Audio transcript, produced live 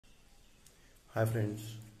Hi friends,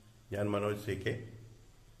 ഞാൻ Manoj CK,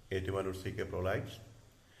 Ettumanoor CK Prolites.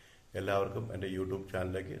 എല്ലാവർക്കും എൻ്റെ യൂട്യൂബ്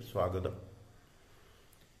ചാനലിലേക്ക് സ്വാഗതം.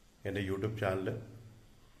 എൻ്റെ യൂട്യൂബ് ചാനൽ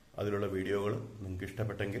അതിലുള്ള വീഡിയോകൾ നിങ്ങൾക്ക്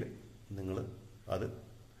ഇഷ്ടപ്പെട്ടെങ്കിൽ നിങ്ങൾ അത്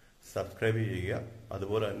സബ്സ്ക്രൈബ് ചെയ്യുക.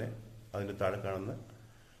 അതുപോലെ തന്നെ അതിൻ്റെ താഴെ കാണുന്ന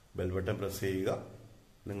ബെൽ ബട്ടൺ പ്രസ് ചെയ്യുക.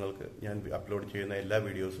 നിങ്ങൾക്ക് ഞാൻ അപ്ലോഡ് ചെയ്യുന്ന എല്ലാ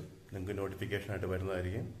വീഡിയോസും നിങ്ങൾക്ക് നോട്ടിഫിക്കേഷനായിട്ട്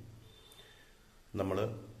വരുന്നതായിരിക്കും. നമ്മൾ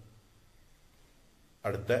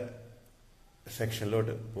അടുത്ത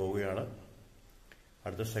സെക്ഷനിലോട്ട് പോവുകയാണ്.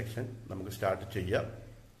 അടുത്ത സെക്ഷൻ നമുക്ക് സ്റ്റാർട്ട് ചെയ്യാം.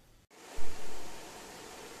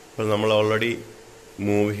 അപ്പോൾ നമ്മൾ ഓൾറെഡി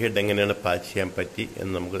മൂവി ഹെഡ് എങ്ങനെയാണ് പാച്ച് ചെയ്യാൻ പറ്റി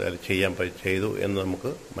എന്ന് നമുക്ക് ചെയ്തു എന്ന്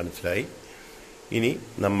നമുക്ക് മനസ്സിലായി. ഇനി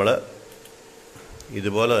നമ്മൾ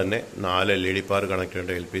ഇതുപോലെ തന്നെ 4 LED പവർ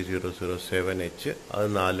കണക്റ്റുണ്ട്, LP007H. അത്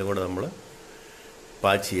 4 കൂടെ നമ്മൾ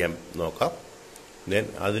പാച്ച് ചെയ്യാൻ നോക്കാം. ദെൻ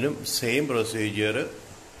അതിനും സെയിം പ്രൊസീജിയർ.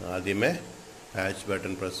 ആദ്യമേ പാച്ച്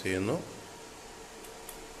ബട്ടൺ പ്രസ് ചെയ്യുന്നു.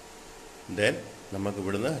 ദെൻ നമുക്ക്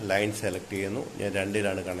ഇവിടുന്ന് ലൈൻ സെലക്ട് ചെയ്യുന്നു. ഞാൻ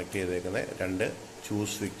 2-ലാണ് കണക്ട് ചെയ്തേക്കുന്നത്. 2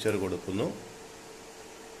 ചൂസ് ഫിക്ചർ കൊടുക്കുന്നു.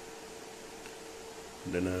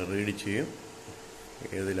 ദെൻ റീഡ് ചെയ്യും.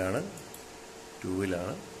 ഏതിലാണ്?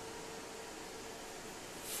 2-ലാണ്.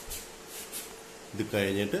 ഇത്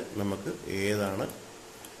കഴിഞ്ഞിട്ട് നമുക്ക് ഏതാണ്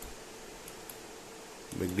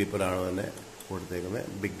ബിഗ് ഡിപ്പറാണ് തന്നെ കൊടുത്തേക്കുന്നത്.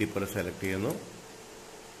 ബിഗ് ഡിപ്പർ സെലക്ട് ചെയ്യുന്നു.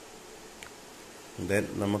 ദെൻ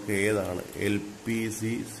നമുക്ക് ഏതാണ്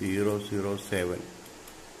LPC007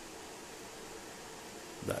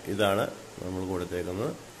 ഇതാണ് നമ്മൾ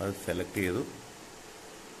കൊടുത്തേക്കുന്നത്. അത് സെലക്ട് ചെയ്തു,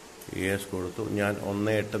 യെസ് കൊടുത്തു. ഞാൻ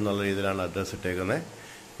 1.8 എന്നുള്ള രീതിയിലാണ് അഡ്രസ് ഇട്ടേക്കുന്നത്.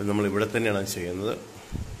 ഇപ്പം നമ്മൾ ഇവിടെ തന്നെയാണ് ചെയ്യുന്നത്.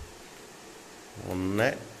 1,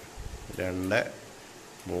 2,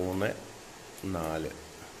 3, 4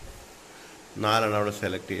 4 അവിടെ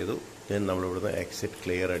സെലക്ട് ചെയ്തു. ദെൻ നമ്മളിവിടുന്ന് എക്സിറ്റ്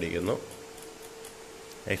ക്ലിയർ അടിക്കുന്നു.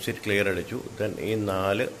 എക്സിറ്റ് ക്ലിയർ അടിച്ചു. ദെൻ ഈ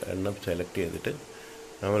 4 എണ്ണം സെലക്ട് ചെയ്തിട്ട്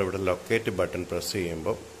നമ്മളിവിടെ ലൊക്കേറ്റ് ബട്ടൺ പ്രസ്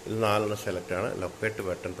ചെയ്യുമ്പോൾ ഇത് 4 സെലക്റ്റാണ്. ലൊക്കേറ്റ്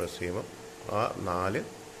ബട്ടൺ പ്രസ് ചെയ്യുമ്പോൾ ആ 4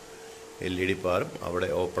 LED പവറും അവിടെ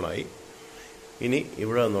ഓപ്പണായി. ഇനി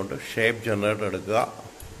ഇവിടെ വന്നുകൊണ്ട് ഷേപ്പ് ജനറേറ്റർ എടുക്കുക.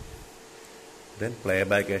 ദെൻ പ്ലേ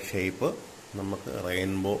ബാക്ക് ഷേപ്പ് നമുക്ക്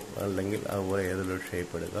റെയിൻബോ അല്ലെങ്കിൽ അതുപോലെ ഏതെങ്കിലും ഒരു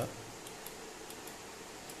ഷേപ്പ് എടുക്കുക.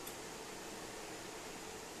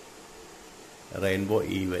 Rainbow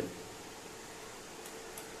even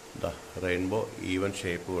rainbow even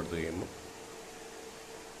shape കൊടുത്തു കഴിയുമ്പോൾ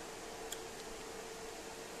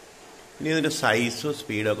ഇനി ഇതിൻ്റെ സൈസോ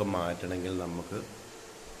സ്പീഡോ ഒക്കെ മാറ്റണമെങ്കിൽ നമുക്ക്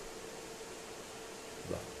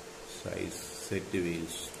സൈസ് സെറ്റ്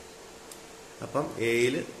വീൽസ്. അപ്പം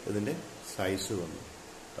എയിൽ ഇതിൻ്റെ സൈസ് വന്നു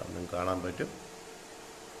നിങ്ങൾക്ക് കാണാൻ പറ്റും.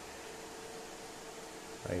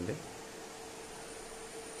 അതിൻ്റെ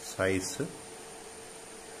സൈസ്,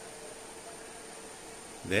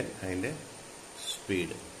 ദെൻ അതിൻ്റെ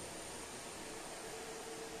സ്പീഡ്.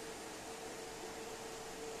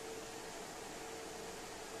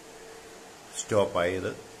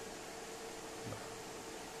 സ്റ്റോപ്പായത്.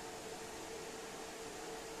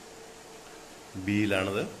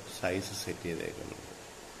 ബിയിലാണത് സൈസ് സെറ്റ് ചെയ്തേക്കുന്നത്.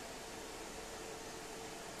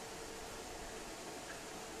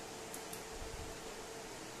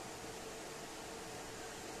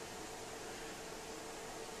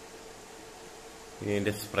 ഇനി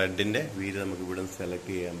അതിൻ്റെ സ്പ്രെഡിൻ്റെ വീല് നമുക്ക് ഇവിടെ നിന്ന്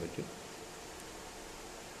സെലക്ട് ചെയ്യാൻ പറ്റും.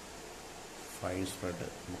 ഫൈൻ സ്പ്രെഡ്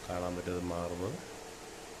നമുക്ക് കാണാൻ പറ്റുന്നത് മാറുന്നത്.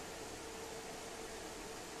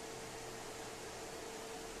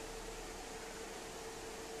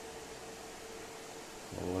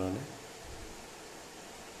 അതുപോലെ തന്നെ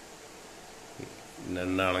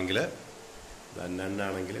നന്നാണെങ്കിൽ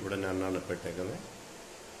ഇവിടെ നന്നാണ് ഇട്ടേക്കുന്നത്.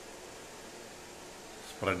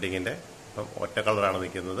 സ്പ്രെഡിങ്ങിൻ്റെ ഇപ്പം ഒറ്റ കളറാണ്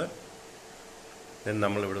നിൽക്കുന്നത്. ദെൻ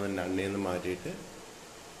നമ്മൾ ഇവിടെ നിന്ന് നണ്ണിൽ നിന്ന് മാറ്റിയിട്ട്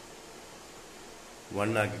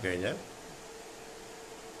 1 ആക്കി കഴിഞ്ഞാൽ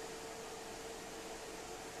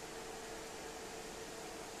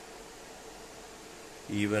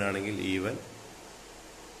ഈവൻ ആണെങ്കിൽ ഈവൻ,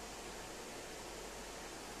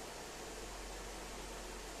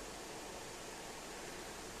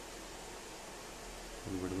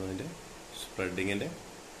 ഇവിടുന്ന് അതിൻ്റെ സ്പ്രെഡിങ്ങിൻ്റെ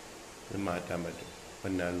ഇത് മാറ്റാൻ പറ്റും.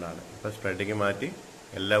 ഇപ്പം നണ്ണാണ്. ഇപ്പം സ്പ്രെഡിങ് മാറ്റി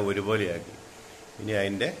എല്ലാം ഒരുപോലെയാക്കി. ഇനി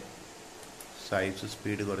അതിൻ്റെ സൈസ്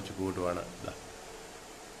സ്പീഡ് കുറച്ച് കൂട്ടുവാണ്.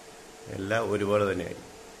 എല്ലാം ഒരുപോലെ തന്നെയായി.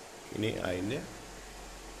 ഇനി അതിൻ്റെ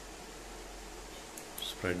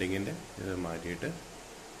സ്പ്രെഡിങ്ങിൻ്റെ ഇത് മാറ്റിയിട്ട്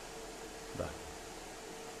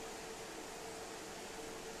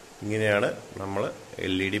ഇങ്ങനെയാണ് നമ്മൾ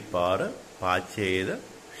LED പവർ പാച്ച് ചെയ്ത്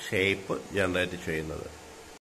ഷേപ്പ് ജനറേറ്റ് ചെയ്യുന്നത്.